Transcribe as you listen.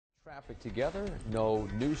Traffic together. No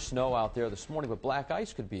new snow out there this morning, but black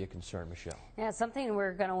ice could be a concern, Michelle. Yeah, something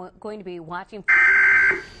we're going to be watching.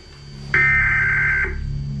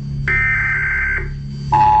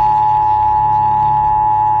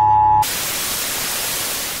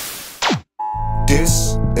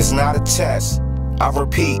 This is not a test. I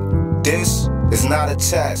repeat, this is not a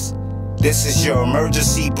test. This is your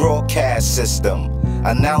emergency broadcast system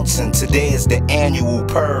announcing today is the annual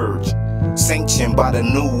Purge, sanctioned by the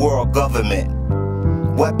New World Government.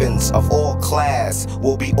 Weapons of all class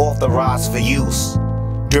will be authorized for use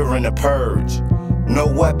during the Purge. No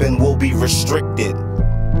weapon will be restricted.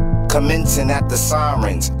 Commencing at the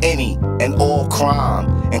sirens, any and all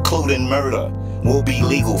crime, including murder, will be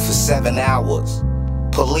legal for 7 hours.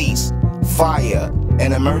 Police, fire,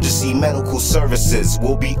 and emergency medical services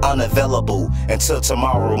will be unavailable until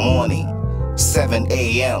tomorrow morning, 7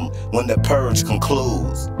 a.m. when the Purge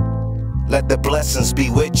concludes. Let the blessings be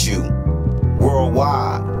with you.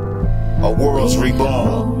 Worldwide, a world's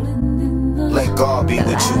reborn. Let God be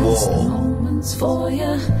with you all. Moments for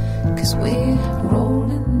you, 'cause we're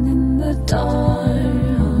rolling in the dark.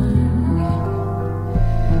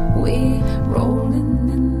 We're rolling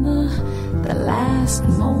in the last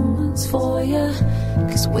moments for you,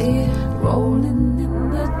 'cause we're rolling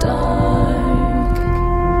in the dark.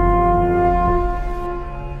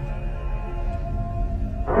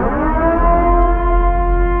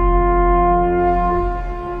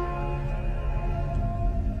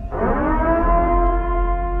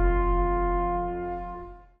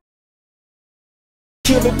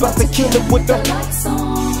 Kill it, about to kill it with the Lights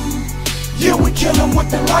on, yeah, we kill it with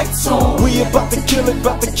the lights on. We about to kill it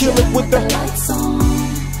with the lights on,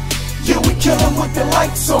 yeah, we kill it with the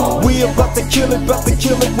lights on. We about to kill it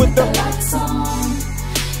with the lights on.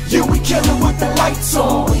 yeah, we kill it with the lights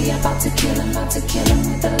on. We about to kill him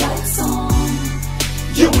with the lights on.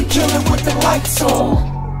 Yeah, we kill it with the lights on.